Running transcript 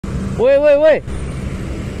ओए ओए ओए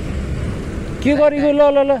के गरेको ल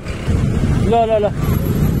ल ल ल ल ल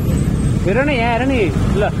हेर न यहाँ हेर नि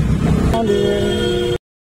ल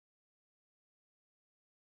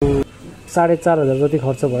 4,500 जति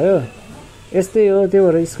खर्च भयो यस्तै हो त्यो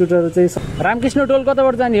भएर स्कुटर चाहिँ रामकृष्ण टोल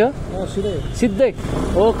कताबाट जाने हो सिधै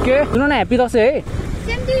ओके सुन न ह्याप्पी दसैँ है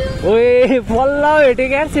ओए बल्ल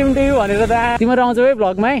भेटेको यार सेम टु यु भनेर त तिमीहरू आउँछौ है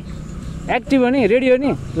भ्लगमा है एक्टिभ हो नि रेडी हो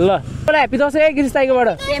नि ल ह्याप्पी दसैँ है गिरिश दाइकोबाट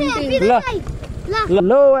ल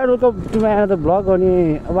ल welcome to my the vlog अनि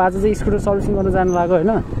अब आज चाहिँ स्कुटर सर्भिसिङ गर्न जानु लाग्यो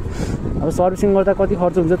होइन अब सर्भिसिङ गर्दा कति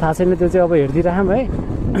खर्च हुन्छ थाहा छैन त्यो चाहिँ अब हेरिदिइराखौँ है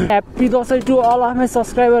happy Dashain to all of my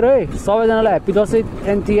subscriber है सबैजनालाई ह्याप्पी दसैँ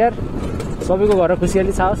एन्ड तिहार सबैको घर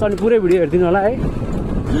खुसियाली छाओस् अनि पुरै भिडियो हेरिदिनु होला है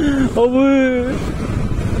अब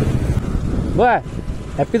बुवा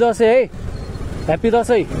ह्याप्पी दसैँ है ह्याप्पी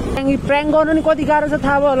दसैँ प्र्याङ्क गर्नु नि कति गाह्रो छ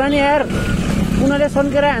थाहा भयो होला नि यार उनीहरूले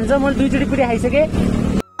सन्केर हान्छ मैले 2 चोटि पिटी खाइसकेँ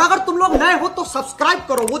अगर तुम लोग नए हो तो सब्सक्राइब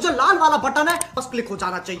करो वो जो लाल वाला बटन है बस क्लिक हो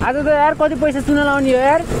जाना चाहिए आज त यार कति पैसा चुन लाउने हो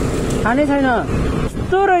यार खानै छैन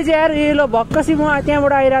कस्तो रहेछ यार ए ल भक्कसी म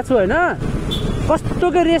त्यहाँबाट आइरहेको छु होइन कस्तो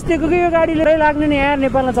के रेस दिएको कि यो गाडीले लाग्ने नि यार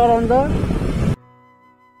नेपालमा चलाउनु त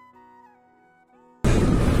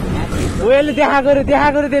ओले देखाएको रे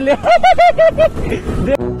त्यसले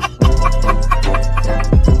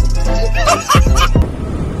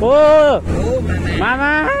ओ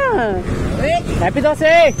मामा ह्याप्पी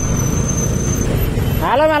दसैँ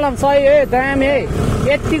हालम सही है दाम है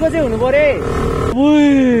यतिको चाहिँ हुनु पर्यो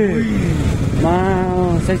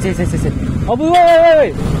अब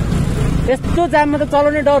यस्तो जाममा त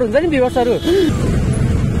चलाउने डर हुन्छ नि भ्युवर्सहरू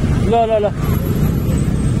ल ल ल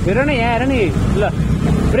हेर न यहाँ हेर नि ल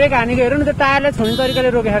ब्रेक हानेको हेर न त्यो टायरलाई छोड्ने तरिकाले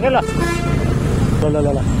रोकेको क्या ल ल ल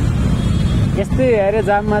ल यस्तै हेरे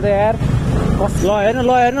जाममा त यार कस ल हेर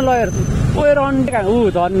ओएर अन्डे ऊ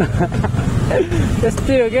धन्न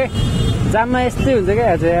यस्तै हो के जाममा यस्तै हुन्छ क्या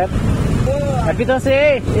आज यार ह्याप्पी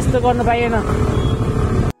दसैँ यस्तो गर्नु पाइएन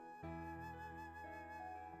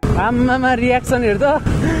आमामा रियाक्सन हेर्द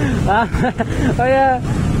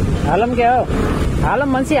हालम क्या हो हालम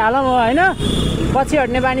मान्छे हालम हो होइन पछि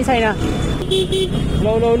हट्ने बानी छैन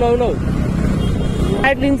लौ लौ लौ लौ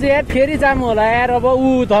लाइट लिन्छु यार फेरि जाम होला यार अब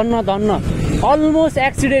ऊ धन्न अलमोस्ट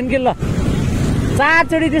एक्सिडेन्ट के ल 4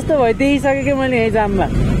 चोटि त्यस्तो भयो देखिसकेँ कि मैले यही जाममा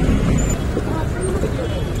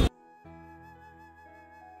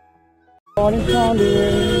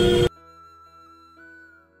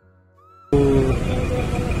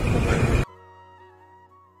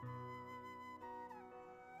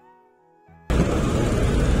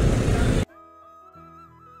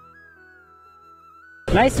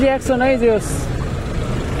नाइस रियाक्सन है जोस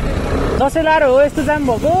दसैँ लाएर हो यस्तो जाम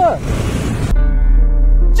भएको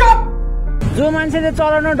जो मान्छेले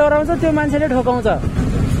चलाउन डराउँछ त्यो मान्छेले ठोकाउँछ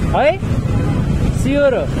है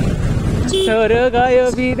सियोर हो छोरो गयो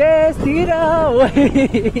विदेशतिर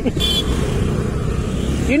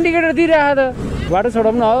इन्डिकेटर दिइरहेको त बाटो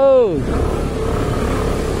छोडौँ न हौ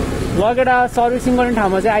लगेर सर्भिसिङ गर्ने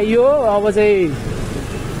ठाउँमा चाहिँ आइयो अब चाहिँ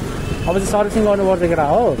सर्भिसिङ गर्नुपर्छ केटा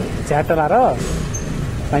हो झ्याट लाएर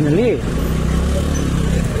फाइनली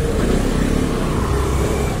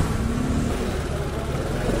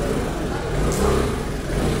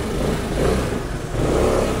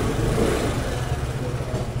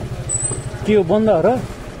के हो बन्द हो र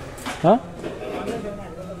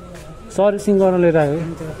सर्भिसिङ गर्न लिएर आयो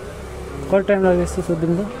कति टाइम लाग्यो यस्तो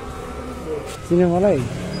सोधिदिनु त चिन्यो मलाई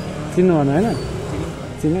चिन्नु भन होइन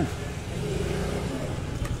चिन्यो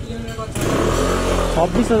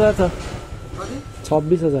 26,000 छ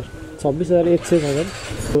 26,100 26,100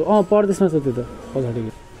 छ परदेशमा छ त्यो त पछाडि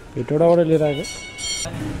भेटौँडाबाट लिएर आएको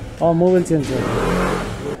मोबाइल चेन्ज छ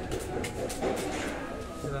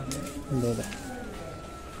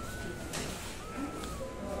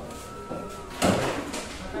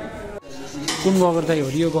कुन गएको त यो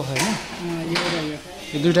गएको होइन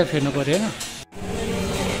यो दुइटा फेर्नु पर्यो होइन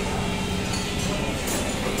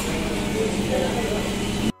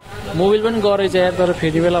मोबाइल पनि गरेछ यार तर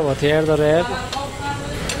फेरि बेला भएको थियो यार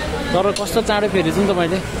तर कस्तो चाँडो फेरेछु नि त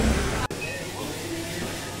मैले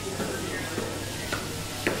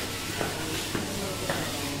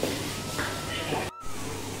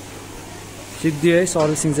सिद्धियो है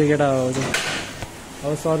सर्भिसिङ चाहिँ केटा हो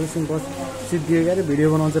अब सर्भिसिङ सिद्धियो क्या भिडियो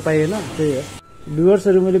बनाउनु चाहिँ पाइएन त्यही हो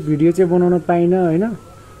भ्युवर्सहरू मैले भिडियो चाहिँ बनाउन पाइनँ होइन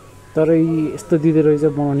तर यस्तो दिँदो रहेछ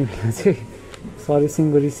बनाउने बेला चाहिँ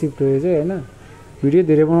सर्भिसिङको रिसिप्ट रहेछ होइन भिडियो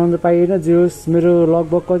धेरै बनाउनु त पाइएन जे होस् मेरो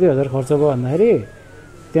लगभग कति हजार खर्च भयो भन्दाखेरि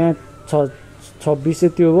त्यहाँ 2600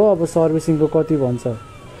 त्यो भयो अब सर्भिसिङको कति भन्छ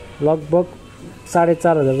लगभग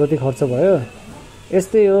 4,500 जति खर्च भयो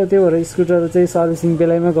यस्तै हो त्यो भएर स्कुटर चाहिँ सर्भिसिङ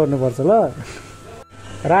बेलामा गर्नुपर्छ ल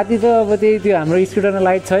राति त अब त्यही त्यो हाम्रो स्कुटरमा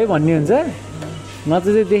लाइट छ है भन्ने हुन्छ, नत्र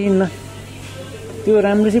चाहिँ देखिन्न। त्यो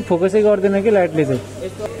राम्रोसित फोकसै गर्दैन कि लाइटले चाहिँ,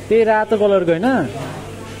 त्यही रातो कलरको होइन,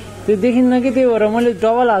 त्यो देखिन्न कि, त्यही भएर मैले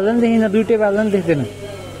डबल हाल्दा पनि देखिनँ, दुइटै हाल्दा पनि देख्दैन,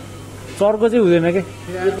 चर्को चाहिँ हुँदैन कि।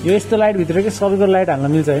 यो यस्तो लाइटभित्र के सर्कल लाइट हाल्न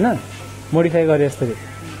मिल्छ होइन, मोडिफाई गरे जस्तो कि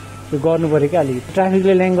त्यो गर्नु पऱ्यो क्या अलिकति।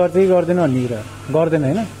 ट्राफिकले ल्याङ गर्छ कि गर्दैन भन्ने कुरा गर्दैन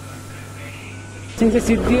होइन। एकछिन चाहिँ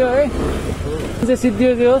सिद्धियो है, चाहिँ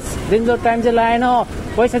सिद्धियो त्यो होस्, डेन्जर टाइम चाहिँ लागेन,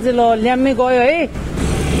 पैसा चाहिँ ल ल्याम्मै गयो है।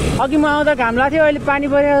 अघि म आउँदा घाम लाग्थ्यो, अहिले पानी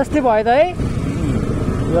परे जस्तै भयो त है।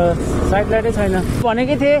 ल साइड लाइटै छैन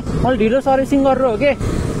भनेकै थिएँ, मैले ढिलो सर्भिसिङ गरेर हो कि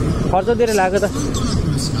खर्च दिएर लाग्यो त।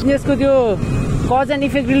 यसको त्यो कज एन्ड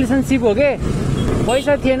इफेक्ट रिलेसनसिप हो कि,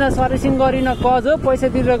 पैसा थिएन सर्भिसिङ गरिन कज हो, पैसा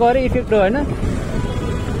तिरेर गरेँ इफेक्ट हो होइन।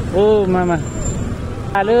 ओ मामा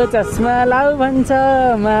आलु चस्मा लाउ भन्छ,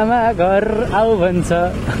 मामा घर आऊ भन्छ।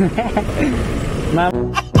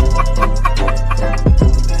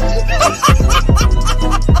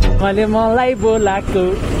 मैले मलाई बोलाएको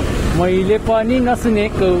मैले पनि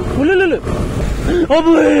नसुनेको। उलुलुलु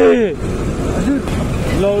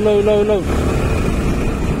लौ लौ लौ लौ।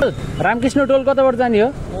 रामकृष्ण टोल कताबाट जाने हो?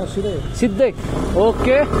 सिधै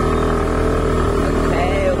ओके।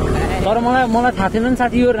 तर मलाई थाहा थिएन नि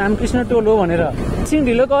साथी यो रामकृष्ण टोल हो भनेर। एकछिन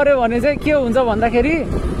ढिलो गऱ्यो भने चाहिँ के हुन्छ भन्दाखेरि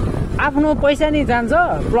आफ्नो पैसा नि जान्छ,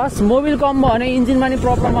 प्लस मोबिल कम भयो भने इन्जिनमा नि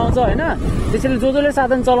प्रब्लम आउँछ होइन। त्यसैले जसले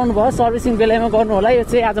साधन चलाउनु भयो सर्भिसिङ बेलामा गर्नु होला। यो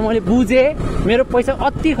चाहिँ आज मैले बुझेँ, मेरो पैसा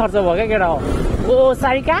अति खर्च भयो क्या केटा हो। ओ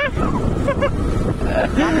सारिका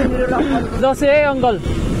दसैँ है अङ्कल,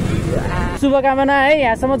 शुभकामना है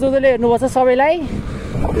यहाँसम्म जसले हेर्नुभएको छ सबैलाई।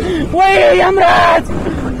 ओइ यमराज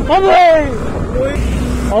ओइ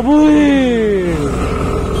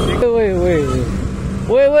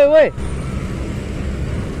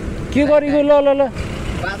के गरेको? ल ल ल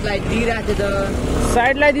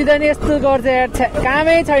साइडलाई दिँदा नि यस्तो गर्छ यार,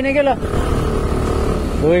 कामै छैन के। ल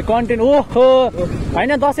ओइ कन्टेन्ट ओहो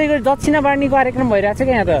होइन, दसैँको दक्षिणा बाँड्ने कार्यक्रम भइरहेको छ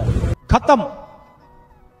क्या यहाँ त। खत्म।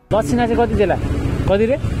 दक्षिणा चाहिँ कति बेला कति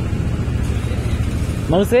रे?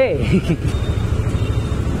 900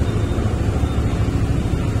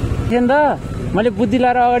 थिएन त। मैले बुद्धि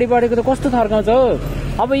लाएर अगाडि बढेको त कस्तो थर्काउँछ हो।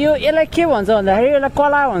 अब यो यसलाई के भन्छ भन्दाखेरि यसलाई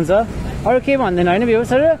कला भन्छ, अरू के भन्दैन होइन।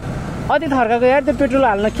 बेहोसहरू अति थर्काएको यार, त्यो पेट्रोल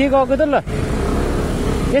हाल्न के गएको त। ल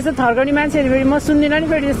यस्तो थर्काउने मान्छेहरू फेरि म सुन्दिनँ नि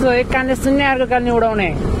फेरि, यस्तो एक कानले सुन्ने अर्को कानले उडाउने।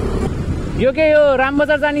 यो के यो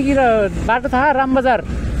रामबजार जाने कि बाटो थाहा? रामबजार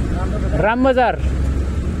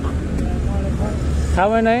थाहा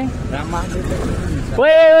भएन है।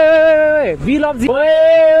 बिल अफ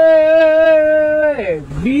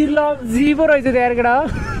जी पो रहेछ त्यो यार केटा हो।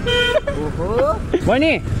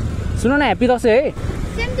 बहिनी सुन न, ह्याप्पी दसैँ है।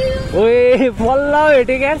 ओए बल्ल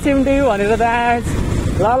भेटेँ क्या सेम टु यु भनेर त।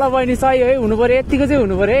 ल ल बहिनी सही है, हुनु पऱ्यो यतिको चाहिँ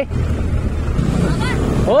हुनु पऱ्यो है।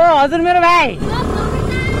 हो हजुर मेरो भाइ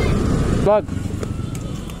ब्लग।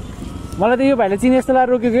 मलाई त यो भाइले चिने जस्तो लागेर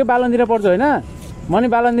रोक्यो कि, बालनतिर पर्छ होइन, म नि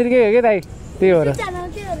बालनतिरकै हो कि दाइ, त्यही भएर।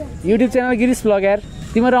 युट्युब च्यानल गिरिश ब्लग यार,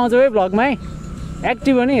 तिमीहरू आउँछौ है ब्लगमा है,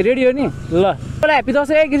 एक्टिभ हो नि, रेडी हो नि। ल ह्याप्पी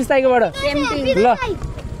दसैँ है गिरिश दाइकोबाट। ल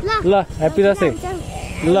ल ह्याप्पी दसैँ।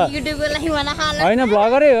 ल होइन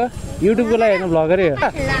ब्लगरै हो, युट्युबको लागि होइन ब्लगरै हो।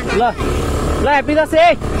 ल ल ह्याप्पी दसैँ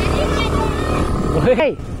है।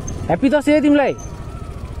 ह्याप्पी दसैँ है तिमीलाई।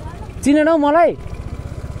 चिनेन हौ मलाई,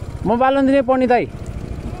 म बालनदिनै पढ्ने दाइ,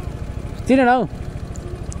 चिनेन हौ।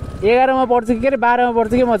 11 मा पढ्छु कि 12 मा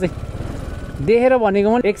पढ्छु कि म चाहिँ। देखेर भनेको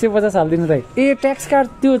म 150 हालिदिनु दाइ। ए ट्याक्स कार्ड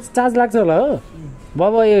त्यो चार्ज लाग्छ होला हो।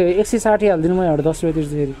 बाबा यो 160 हालिदिनु, म यहाँबाट 10 रुपियाँ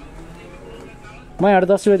तिर्छु फेरि। म यहाँबाट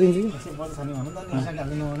 10 रुपियाँ दिन्छु।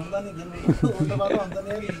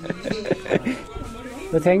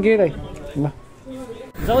 थ्याङ्क यू दाइ। ल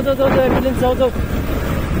जाऊ एम्बुलेन्स जाऊ।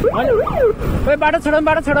 मैले बाटो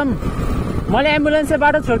छोडौँ। मैले एम्बुलेन्सले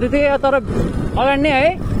बाटो छोडिदिएको थिएँ तर अगाडि नै है।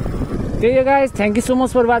 त्यही हो guys, thank you so much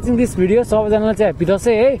for watching this video. सबैजनालाई चाहिँ ह्याप्पी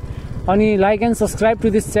दसैँ है। अनि like and subscribe to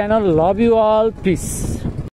this channel. Love you all, piece.